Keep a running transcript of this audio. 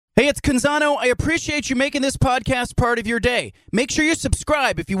Hey, it's Canzano. I appreciate you making this podcast part of your day. Make sure you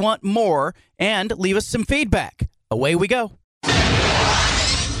subscribe if you want more and leave us some feedback. Away we go.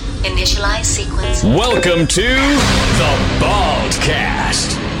 Initialize sequence. Welcome to The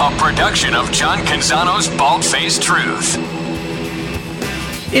Baldcast, a production of John Canzano's Bald-Faced Truth.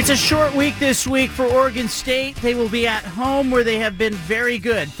 It's a short week this week for Oregon State. They will be at home where they have been very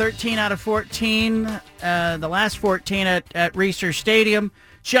good. 13 out of 14, the last 14 at Reser Stadium.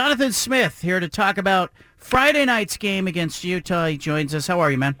 Jonathan Smith here to talk about Friday night's game against Utah. He joins us. How are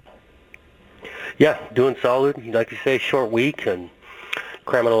you, man? Yeah, doing solid. Like you say, short week and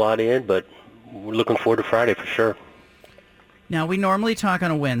cramming a lot in, but we're looking forward to Friday for sure. Now, we normally talk on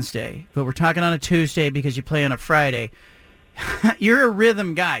a Wednesday, but we're talking on a Tuesday because you play on a Friday. You're a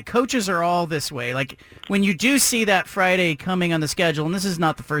rhythm guy. Coaches are all this way. Like, when you do see that Friday coming on the schedule, and this is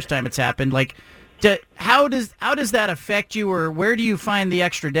not the first time it's happened, like, how does that affect you, or where do you find the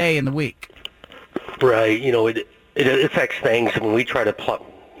extra day in the week? Right. It affects things when we try to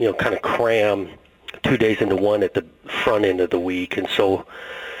kind of cram 2 days into one at the front end of the week. And so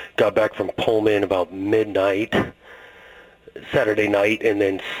got back from Pullman about midnight Saturday night, and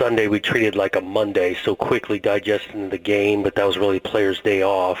then Sunday we treated like a Monday, so quickly digesting the game, but that was really players' day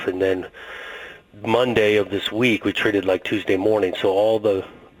off. And then Monday of this week we treated like Tuesday morning, so all the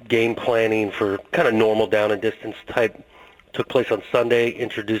game planning for kind of normal down and distance type took place on Sunday,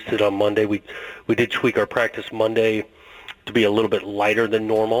 introduced it on Monday. We did tweak our practice Monday to be a little bit lighter than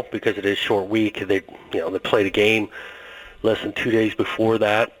normal because it is short week. They played a game less than 2 days before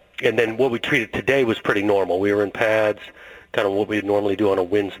that. And then what we treated today was pretty normal. We were in pads, kind of what we normally do on a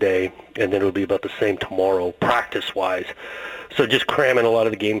Wednesday, and then it'll be about the same tomorrow practice-wise. So just cramming a lot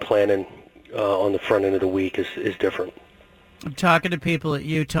of the game planning on the front end of the week is different. I'm talking to people at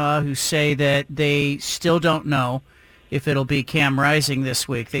Utah who say that they still don't know if it'll be Cam Rising this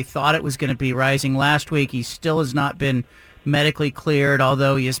week. They thought it was going to be Rising last week. He still has not been medically cleared,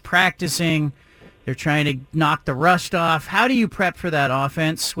 although he is practicing. They're trying to knock the rust off. How do you prep for that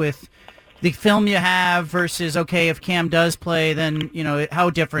offense with the film you have versus, okay, if Cam does play, then,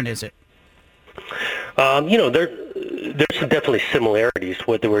 how different is it? There's some definitely similarities to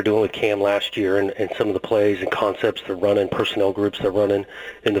what they were doing with Cam last year and some of the plays and concepts they're running, personnel groups they're running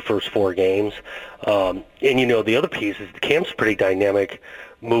in the first 4 games. The other piece is Cam's pretty dynamic,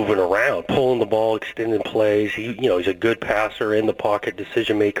 moving around, pulling the ball, extending plays. He's a good passer, in the pocket,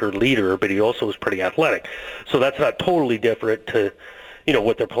 decision maker, leader, but he also is pretty athletic. So that's not totally different to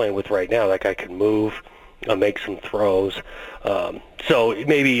what they're playing with right now. That guy can move, make some throws. So it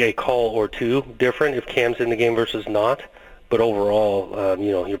may be a call or two different if Cam's in the game versus not. But overall,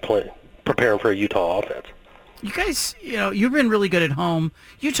 you're preparing for a Utah offense. You guys, you've been really good at home.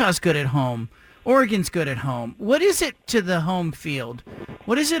 Utah's good at home. Oregon's good at home. What is it to the home field?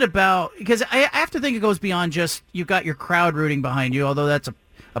 What is it about? Because I have to think it goes beyond just you've got your crowd rooting behind you, although that's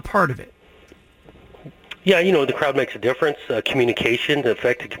a part of it. Yeah, the crowd makes a difference. Communication, the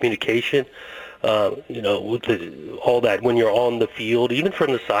effective communication, with all that when you're on the field, even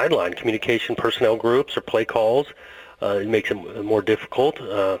from the sideline, communication, personnel groups or play calls, it makes it more difficult.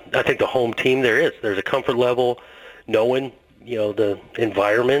 I think the home team, there's a comfort level, knowing, the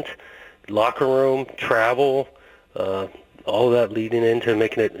environment, locker room, travel, all of that leading into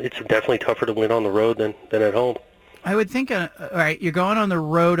making it's definitely tougher to win on the road than at home. I would think, all right, you're going on the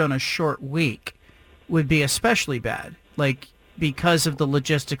road on a short week would be especially bad, like because of the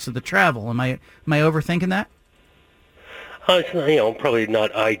logistics of the travel. Am I overthinking that? It's probably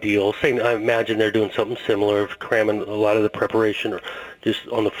not ideal. I imagine they're doing something similar, cramming a lot of the preparation or just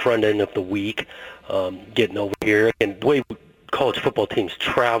on the front end of the week, getting over here. And the way college football teams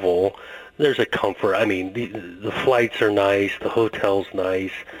travel, there's a comfort. I mean, the flights are nice, the hotel's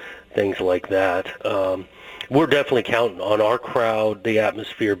nice, things like that. We're definitely counting on our crowd, the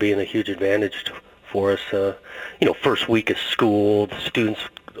atmosphere being a huge advantage for us. First week of school, the students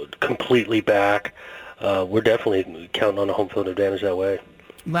completely back. We're definitely counting on a home field advantage that way.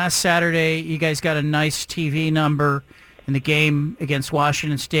 Last Saturday, you guys got a nice TV number in the game against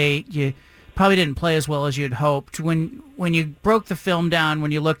Washington State. You probably didn't play as well as you'd hoped. When you broke the film down,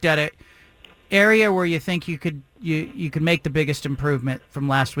 when you looked at it, area where you think you could make the biggest improvement from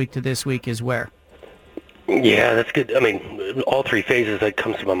last week to this week is where? Yeah, that's good. I mean, all 3 phases that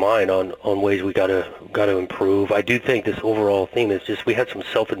comes to my mind on ways we got to improve. I do think this overall theme is just we had some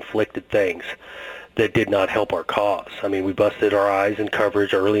self-inflicted things that did not help our cause. I mean, we busted our eyes in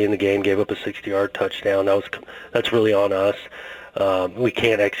coverage early in the game, gave up a 60-yard touchdown. That's really on us. We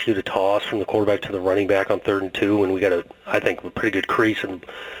can't execute a toss from the quarterback to the running back on 3rd and 2 when we got I think, a pretty good crease and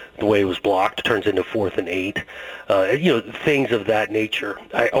the way it was blocked turns into 4th and 8. Things of that nature.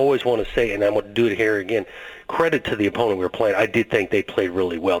 I always want to say, and I'm going to do it here again, credit to the opponent we were playing. I did think they played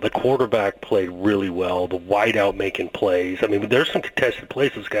really well. The quarterback played really well. The wideout making plays. I mean, there's some contested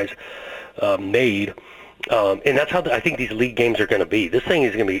plays those guys made. And that's how I think these league games are going to be. This thing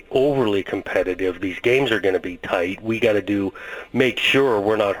is going to be overly competitive. These games are going to be tight. We got to make sure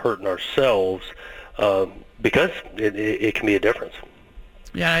we're not hurting ourselves because it can be a difference.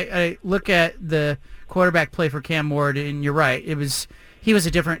 Yeah, I look at the quarterback play for Cam Ward, and you're right. He was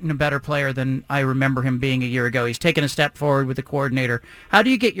a different and a better player than I remember him being a year ago. He's taken a step forward with the coordinator. How do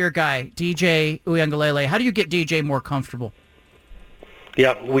you get your guy, DJ Uiagalelei, how do you get DJ more comfortable?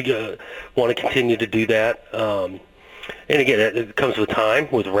 Yeah, we want to continue to do that. And again, it comes with time,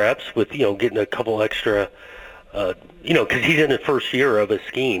 with reps, with, getting a couple extra, because he's in the first year of a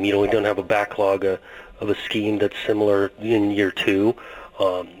scheme. We don't have a backlog of a scheme that's similar in year 2.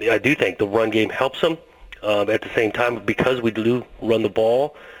 I do think the run game helps him. At the same time, because we do run the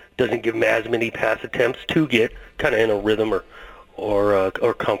ball, doesn't give him as many pass attempts to get kind of in a rhythm or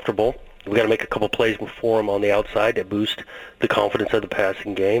comfortable. We got to make a couple plays before him on the outside to boost the confidence of the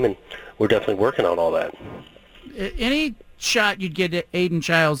passing game, and we're definitely working on all that. Any shot you'd get Aiden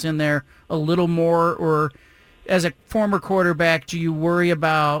Childs in there a little more, or as a former quarterback, do you worry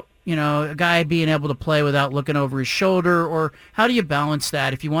about a guy being able to play without looking over his shoulder, or how do you balance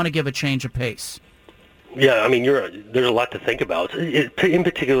that if you want to give a change of pace? Yeah, I mean, there's a lot to think about. In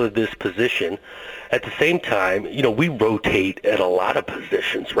particular, this position. At the same time, we rotate at a lot of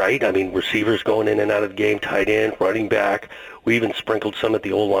positions, right? I mean, receivers going in and out of the game, tight end, running back. We even sprinkled some at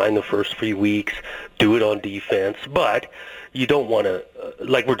the O-line the first few weeks, do it on defense. But you don't want to,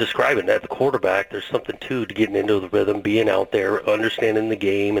 like we're describing, at the quarterback, there's something, to getting into the rhythm, being out there, understanding the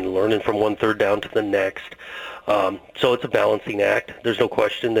game, and learning from 1 third down to the next. So it's a balancing act. There's no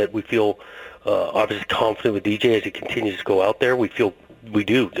question that we feel obviously confident with DJ as he continues to go out there. We do.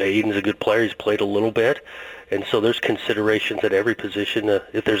 Aiden's a good player. He's played a little bit. And so there's considerations at every position.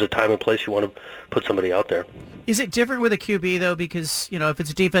 If there's a time and place, you want to put somebody out there. Is it different with a QB, though? Because, if it's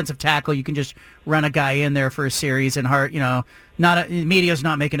a defensive tackle, you can just run a guy in there for a series and media's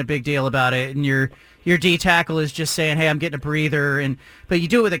not making a big deal about it. And your D tackle is just saying, hey, I'm getting a breather. But you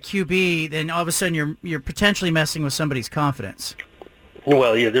do it with a QB, then all of a sudden you're potentially messing with somebody's confidence.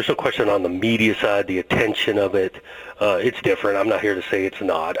 Well, yeah, there's no question on the media side, the attention of it. It's different. I'm not here to say it's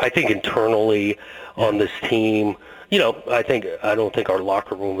not. I think internally on this team, I don't think our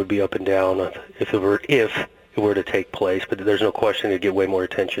locker room would be up and down if it were to take place. But there's no question it'd get way more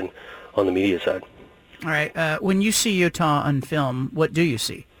attention on the media side. All right. When you see Utah on film, what do you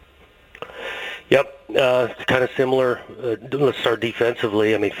see? Yep. It's kind of similar. Let's start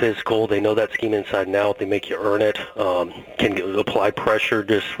defensively. I mean, physical. They know that scheme inside and out. They make you earn it. Can apply pressure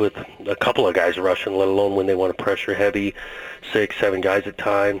just with a couple of guys rushing, let alone when they want to pressure heavy, 6, 7 guys at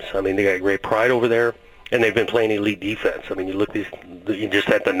times. I mean, they got great pride over there, and they've been playing elite defense. I mean, you look just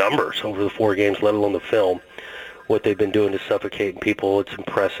at the numbers over the 4 games, let alone the film, what they've been doing to suffocating people. It's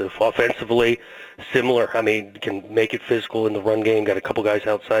impressive. Offensively, similar. I mean, can make it physical in the run game. Got a couple guys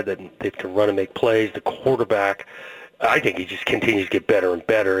outside that they can run and make plays. The quarterback, I think he just continues to get better and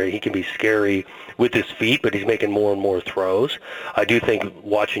better. He can be scary with his feet, but he's making more and more throws. I do think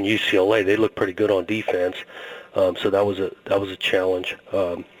watching UCLA, they look pretty good on defense. So that was a challenge.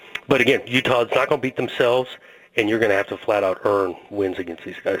 But again, Utah's not going to beat themselves, and you're going to have to flat out earn wins against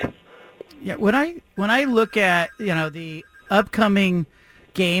these guys. Yeah, when I look at the upcoming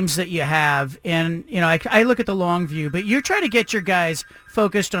games that you have, and I look at the long view, but you're trying to get your guys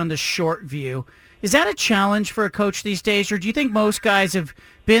focused on the short view. Is that a challenge for a coach these days, or do you think most guys have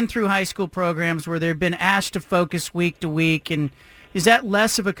been through high school programs where they've been asked to focus week to week, and is that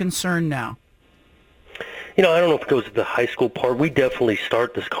less of a concern now? I don't know if it goes to the high school part. We definitely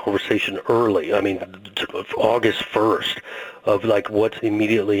start this conversation early. I mean, August 1st of like what's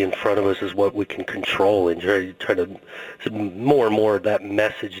immediately in front of us is what we can control, and try to more and more that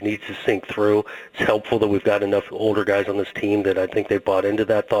message needs to sink through. It's helpful that we've got enough older guys on this team that I think they bought into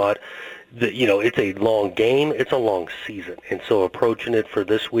that thought. That, it's a long game, it's a long season, and so approaching it for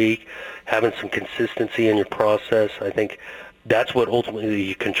this week, having some consistency in your process, I think that's what ultimately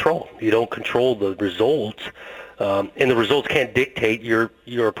you control. You don't control the results, and the results can't dictate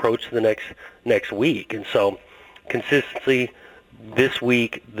your approach to the next week. And so, consistency. This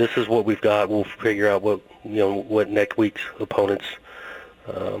week, this is what we've got. We'll figure out what next week's opponents,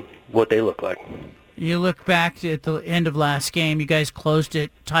 what they look like. You look back at the end of last game. You guys closed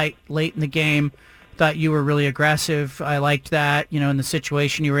it tight late in the game. thought you were really aggressive. I liked that, in the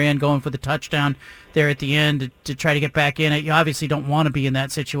situation you were in, going for the touchdown there at the end to try to get back in it. You obviously don't want to be in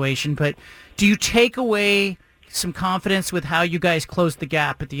that situation, but do you take away some confidence with how you guys closed the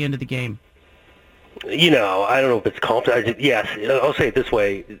gap at the end of the game? I don't know if it's confidence. Yes, I'll say it this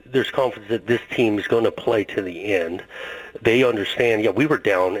way. There's confidence that this team is going to play to the end. They understand, we were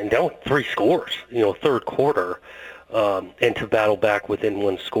down 3 scores, third quarter, and to battle back within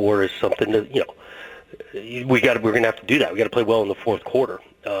 1 score is something that, we're going to have to do that. We got to play well in the fourth quarter.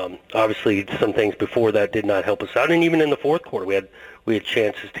 Obviously, some things before that did not help us out, and even in the fourth quarter, we had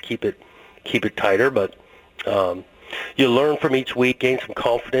chances to keep it tighter, but you learn from each week, gain some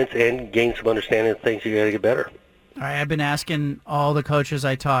confidence, and gain some understanding of things you got to get better. All right, I've been asking all the coaches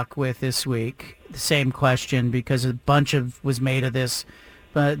I talk with this week the same question because a bunch was made of this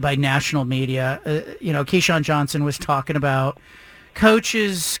by national media. Keyshawn Johnson was talking about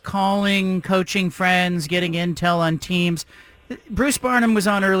coaches calling, coaching friends, getting intel on teams. Bruce Barnum was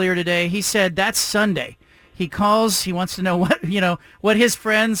on earlier today. He said that's Sunday. He calls. He wants to know what his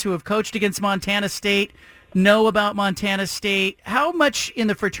friends who have coached against Montana State know about Montana State. How much in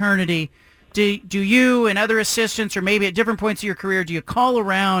the fraternity do you and other assistants, or maybe at different points of your career, do you call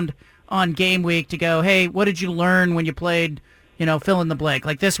around on game week to go, hey, what did you learn when you played, fill in the blank?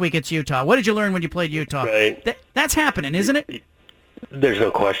 Like this week it's Utah. What did you learn when you played Utah? Right. That's happening, isn't it? There's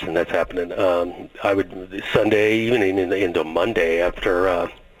no question that's happening. I would Sunday, even into Monday after,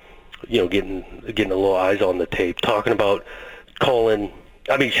 getting a little eyes on the tape, talking about calling.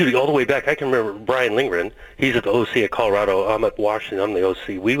 Shooting all the way back. I can remember Brian Lindgren. He's at the OC at Colorado. I'm at Washington. I'm the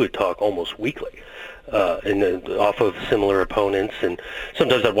OC. We would talk almost weekly, off of similar opponents. And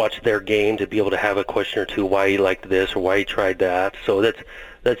sometimes I'd watch their game to be able to have a question or two why he liked this or why he tried that. So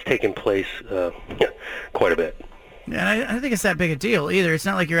that's taken place quite a bit. And I don't think it's that big a deal either. It's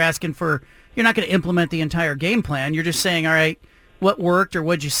not like you're not going to implement the entire game plan. You're just saying, all right, what worked or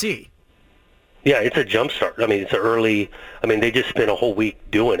what'd you see? Yeah, it's a jump start. It's they just spent a whole week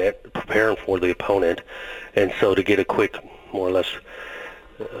doing it, preparing for the opponent. And so to get a quick, more or less,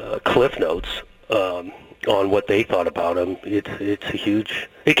 cliff notes on what they thought about him,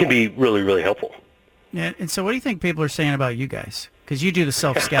 it can be really, really helpful. Yeah, and so what do you think people are saying about you guys? Because you do the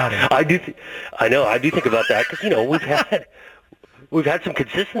self-scouting. I do think about that because, we've had some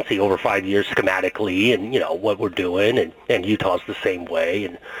consistency over 5 years schematically and, what we're doing, and Utah's the same way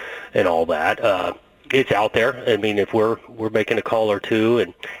and all that. It's out there. If we're making a call or two,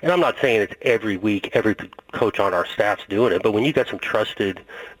 and I'm not saying it's every week, every coach on our staff's doing it, but when you got some trusted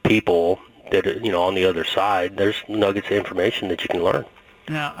people that, on the other side, there's nuggets of information that you can learn.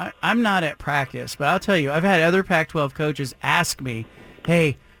 Now, I'm not at practice, but I'll tell you, I've had other Pac-12 coaches ask me,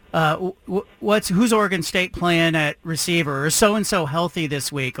 hey, who's Oregon State playing at receiver, or so-and-so healthy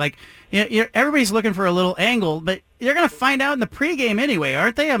this week? Like, everybody's looking for a little angle, but they're going to find out in the pregame anyway,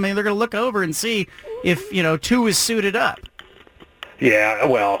 aren't they? They're going to look over and see if, two is suited up. Yeah,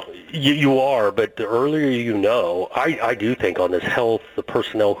 well, you are, but the earlier I do think on this health, the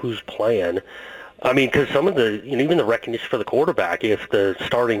personnel, who's playing, because some of the, even the recognition for the quarterback, if the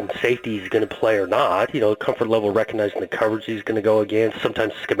starting safety is going to play or not, comfort level recognizing the coverage he's going to go against,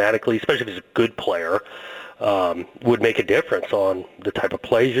 sometimes schematically, especially if he's a good player, would make a difference on the type of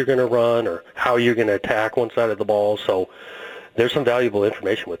plays you're going to run or how you're going to attack one side of the ball. So there's some valuable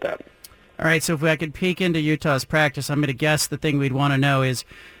information with that. All right, so if I could peek into Utah's practice, I'm going to guess the thing we'd want to know is,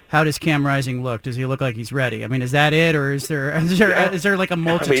 how does Cam Rising look? Does he look like he's ready? Is that it, or is there like a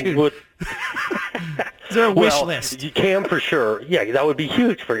multitude? Is there a wish list? Cam for sure. Yeah, that would be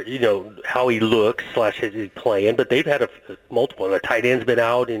huge for how he looks / his playing. But they've had multiple. The tight end's been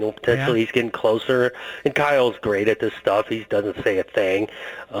out. Potentially he's getting closer. And Kyle's great at this stuff. He doesn't say a thing.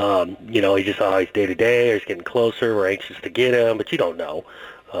 He just he's day to day, or he's getting closer. We're anxious to get him, but you don't know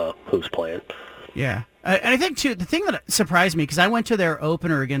who's playing. Yeah. And I think, too, the thing that surprised me, because I went to their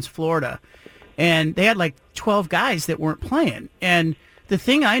opener against Florida, and they had like 12 guys that weren't playing. And the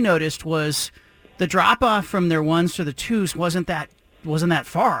thing I noticed was the drop-off from their ones to the twos wasn't that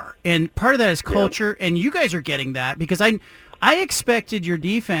far. And part of that is culture, and you guys are getting that, because I expected your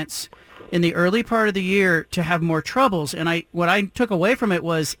defense in the early part of the year to have more troubles. And what I took away from it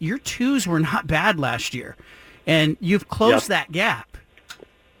was your twos were not bad last year, and you've closed that gap.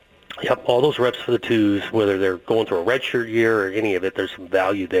 Yep, all those reps for the twos, whether they're going through a redshirt year or any of it, there's some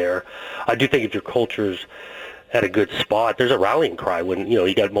value there. I do think if your culture's at a good spot, there's a rallying cry when,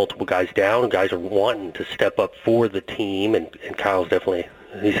 you got multiple guys down, and guys are wanting to step up for the team, and Kyle's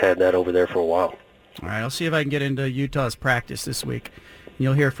he's had that over there for a while. All right, I'll see if I can get into Utah's practice this week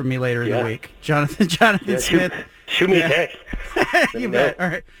You'll hear from me later in the Yeah. week. Jonathan Smith. Shoot me a text. You bet. All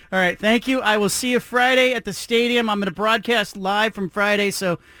right. Thank you. I will see you Friday at the stadium. I'm going to broadcast live from Friday,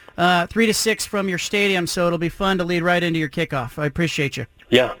 so 3 to 6 from your stadium, so it'll be fun to lead right into your kickoff. I appreciate you.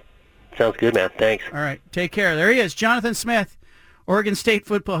 Yeah. Sounds good, man. Thanks. All right. Take care. There he is, Jonathan Smith, Oregon State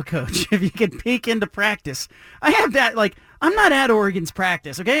football coach. If you can peek into practice. I have that, I'm not at Oregon's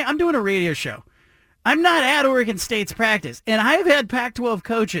practice, okay? I'm doing a radio show. I'm not at Oregon State's practice. And I've had Pac-12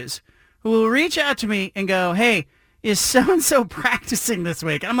 coaches who will reach out to me and go, hey, is so-and-so practicing this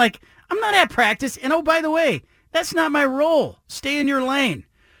week? I'm like, I'm not at practice. And oh, by the way, that's not my role. Stay in your lane.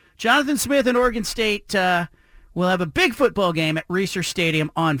 Jonathan Smith and Oregon State will have a big football game at Reser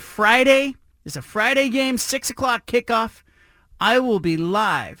Stadium on Friday. It's a Friday game, 6 o'clock kickoff. I will be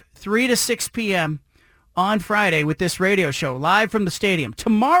live 3 to 6 p.m. on Friday with this radio show, live from the stadium.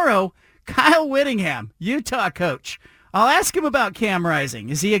 Tomorrow, Kyle Whittingham, Utah coach. I'll ask him about Cam Rising.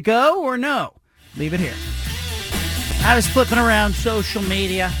 Is he a go or no? Leave it here. I was flipping around social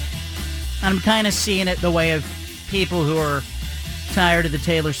media. I'm kind of seeing it the way of people who are tired of the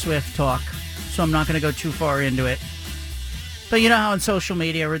Taylor Swift talk, so I'm not going to go too far into it. But you know how in social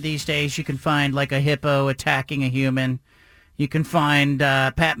media these days you can find like a hippo attacking a human. You can find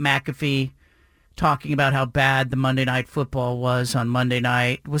Pat McAfee talking about how bad the Monday Night Football was on Monday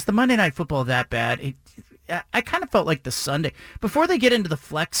night. Was the Monday Night Football that bad? I kind of felt like the Sunday. Before they get into the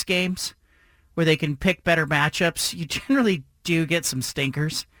flex games where they can pick better matchups, you generally do get some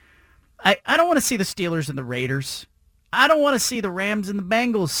stinkers. I don't want to see the Steelers and the Raiders. I don't want to see the Rams and the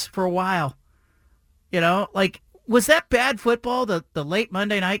Bengals for a while. You know, was that bad football, the late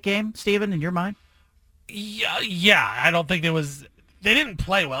Monday night game, Steven, in your mind? Yeah. I don't think it was. They didn't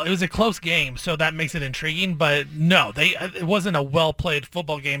play well. It was a close game, so that makes it intriguing. But no, it wasn't a well played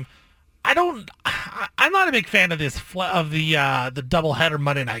football game. I'm not a big fan of the doubleheader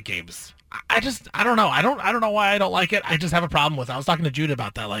Monday night games. I don't know. I don't know why I don't like it. I just have a problem with it. I was talking to Jude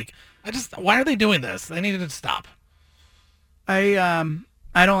about that. Why are they doing this? They needed to stop. I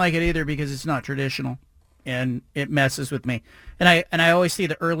don't like it either because it's not traditional, and it messes with me. And I always see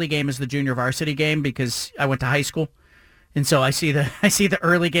the early game as the junior varsity game because I went to high school, and so I see the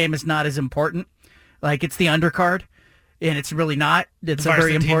early game as not as important. Like it's the undercard, and it's really not. It's a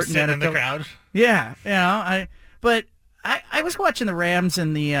very important in the crowd. Yeah, but I was watching the Rams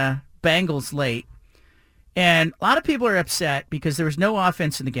and the Bengals late, and a lot of people are upset because there was no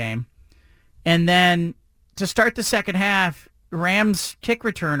offense in the game, and then to start the second half, Rams kick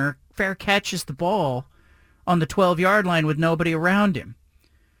returner fair catches the ball on the 12-yard line with nobody around him.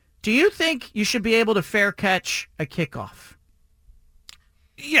 Do you think you should be able to fair catch a kickoff?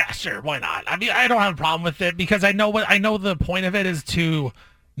 Yeah, sure. Why not? I mean, I don't have a problem with it because I know the point of it is to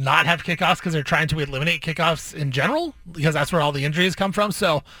not have kickoffs because they're trying to eliminate kickoffs in general because that's where all the injuries come from.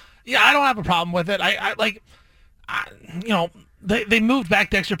 So, yeah, I don't have a problem with it. They moved back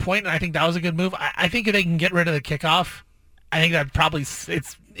to extra point, and I think that was a good move. I think if they can get rid of the kickoff, I think that probably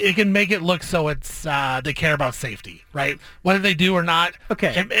it can make it look so it's they care about safety, right? Whether they do or not,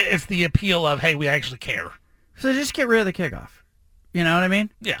 okay, it's the appeal of, hey, we actually care. So just get rid of the kickoff. You know what I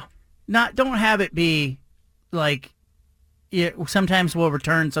mean? Yeah. Don't have it be like, sometimes we'll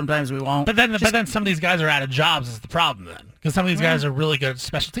return, sometimes we won't. But then some of these guys are out of jobs is the problem then, because some of these guys are really good at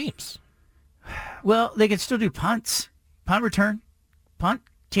special teams. Well, they can still do punts, punt return, punt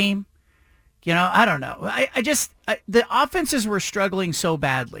team. I don't know. The offenses were struggling so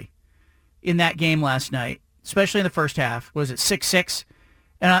badly in that game last night, especially in the first half. Was it 6-6?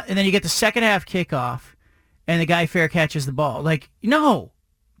 And then you get the second half kickoff, and the guy fair catches the ball. No,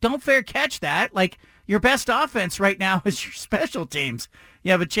 don't fair catch that. Your best offense right now is your special teams.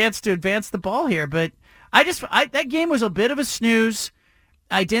 You have a chance to advance the ball here, but that game was a bit of a snooze.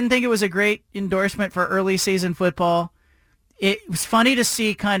 I didn't think it was a great endorsement for early season football. It was funny to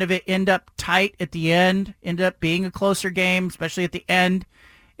see kind of it end up tight at the end, end up being a closer game, especially at the end.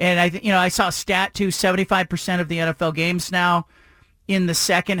 And I saw a stat too, 75% of the NFL games now in the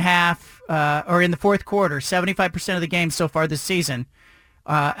second half or in the fourth quarter, 75% of the games so far this season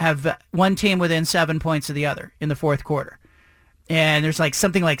have one team within 7 points of the other in the fourth quarter. And there's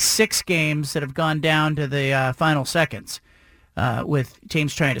something like 6 games that have gone down to the final seconds with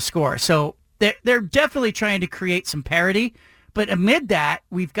teams trying to score. So they're definitely trying to create some parity. But amid that,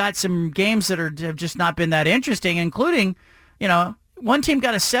 we've got some games that have just not been that interesting, including, one team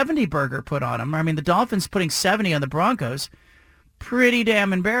got a 70 burger put on them. I mean, the Dolphins putting 70 on the Broncos. Pretty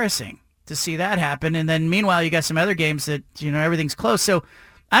damn embarrassing to see that happen. And then meanwhile, you got some other games that, everything's close. So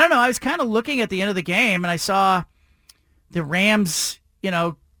I don't know. I was kind of looking at the end of the game, and I saw the Rams,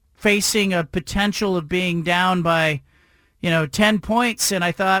 facing a potential of being down by, 10 points, and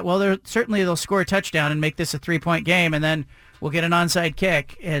I thought, well, they'll score a touchdown and make this a 3-point game, and then we'll get an onside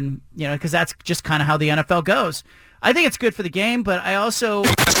kick, and because that's just kind of how the NFL goes. I think it's good for the game, but I also...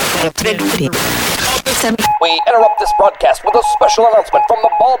 We interrupt this broadcast with a special announcement from the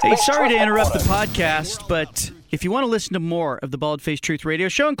Bald Hey, Face sorry to Truth interrupt the Headquarters. podcast, but if you want to listen to more of the Bald Face Truth Radio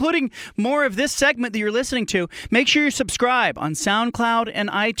Show, including more of this segment that you're listening to, make sure you subscribe on SoundCloud and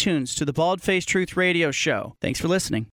iTunes to the Bald Face Truth Radio Show. Thanks for listening.